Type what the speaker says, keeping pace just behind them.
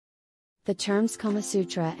The terms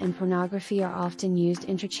Kamasutra and pornography are often used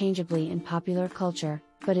interchangeably in popular culture,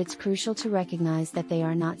 but it's crucial to recognize that they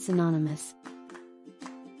are not synonymous.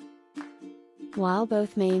 While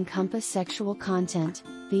both may encompass sexual content,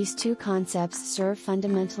 these two concepts serve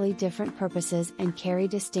fundamentally different purposes and carry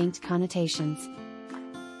distinct connotations.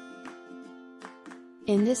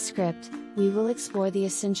 In this script, we will explore the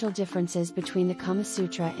essential differences between the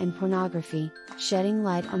Kamasutra and pornography, shedding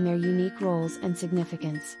light on their unique roles and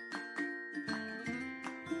significance.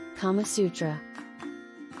 Kamasutra.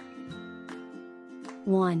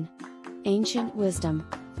 1. Ancient wisdom.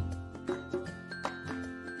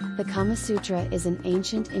 The Kamasutra is an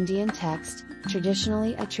ancient Indian text,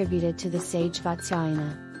 traditionally attributed to the sage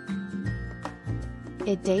Vatsyayana.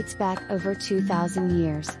 It dates back over 2,000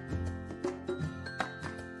 years.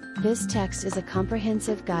 This text is a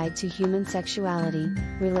comprehensive guide to human sexuality,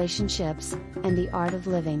 relationships, and the art of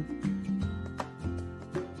living.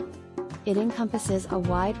 It encompasses a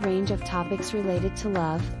wide range of topics related to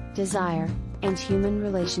love, desire, and human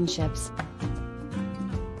relationships.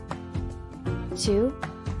 2.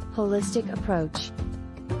 Holistic approach.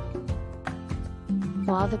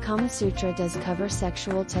 While the Kamasutra does cover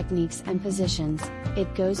sexual techniques and positions,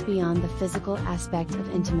 it goes beyond the physical aspect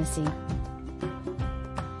of intimacy.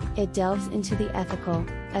 It delves into the ethical,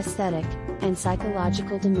 aesthetic, and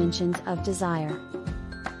psychological dimensions of desire.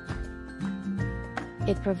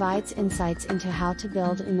 It provides insights into how to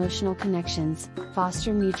build emotional connections,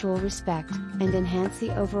 foster mutual respect, and enhance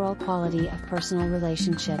the overall quality of personal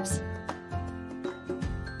relationships.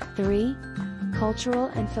 3. Cultural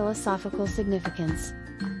and philosophical significance.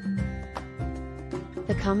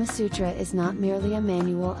 The Kamasutra is not merely a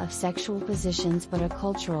manual of sexual positions but a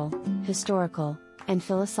cultural, historical, and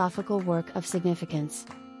philosophical work of significance.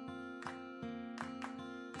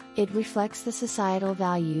 It reflects the societal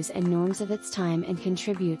values and norms of its time and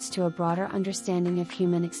contributes to a broader understanding of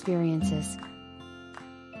human experiences.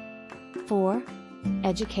 4.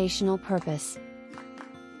 Educational purpose.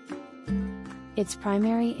 Its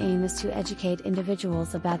primary aim is to educate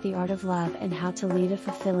individuals about the art of love and how to lead a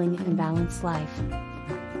fulfilling and balanced life.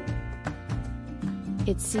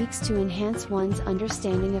 It seeks to enhance one's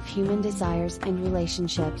understanding of human desires and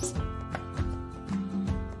relationships.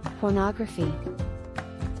 Pornography.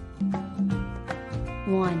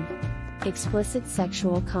 1. Explicit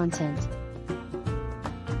sexual content.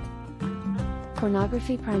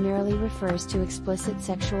 Pornography primarily refers to explicit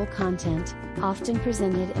sexual content, often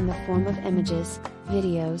presented in the form of images,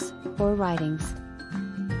 videos, or writings.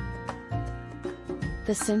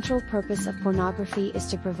 The central purpose of pornography is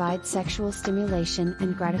to provide sexual stimulation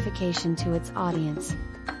and gratification to its audience.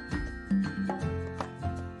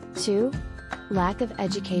 2. Lack of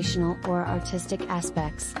educational or artistic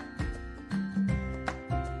aspects.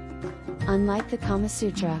 Unlike the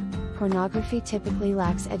Kamasutra, pornography typically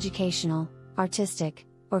lacks educational, artistic,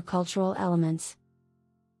 or cultural elements.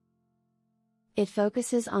 It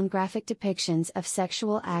focuses on graphic depictions of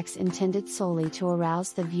sexual acts intended solely to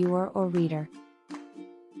arouse the viewer or reader.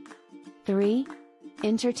 3.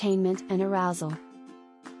 Entertainment and arousal.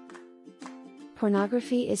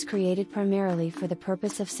 Pornography is created primarily for the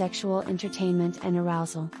purpose of sexual entertainment and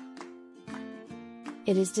arousal.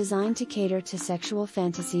 It is designed to cater to sexual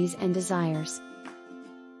fantasies and desires.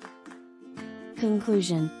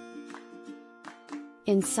 Conclusion.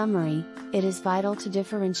 In summary, it is vital to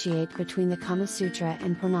differentiate between the Kamasutra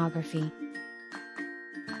and pornography.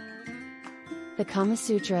 The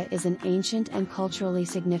Kamasutra is an ancient and culturally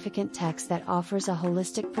significant text that offers a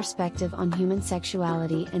holistic perspective on human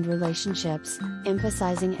sexuality and relationships,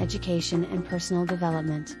 emphasizing education and personal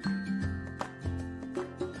development.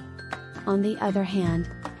 On the other hand,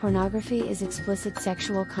 pornography is explicit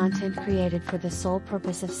sexual content created for the sole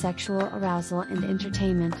purpose of sexual arousal and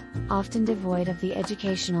entertainment, often devoid of the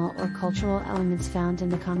educational or cultural elements found in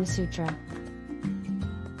the Kamasutra.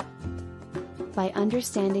 By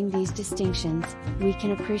understanding these distinctions, we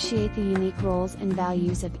can appreciate the unique roles and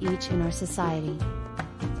values of each in our society.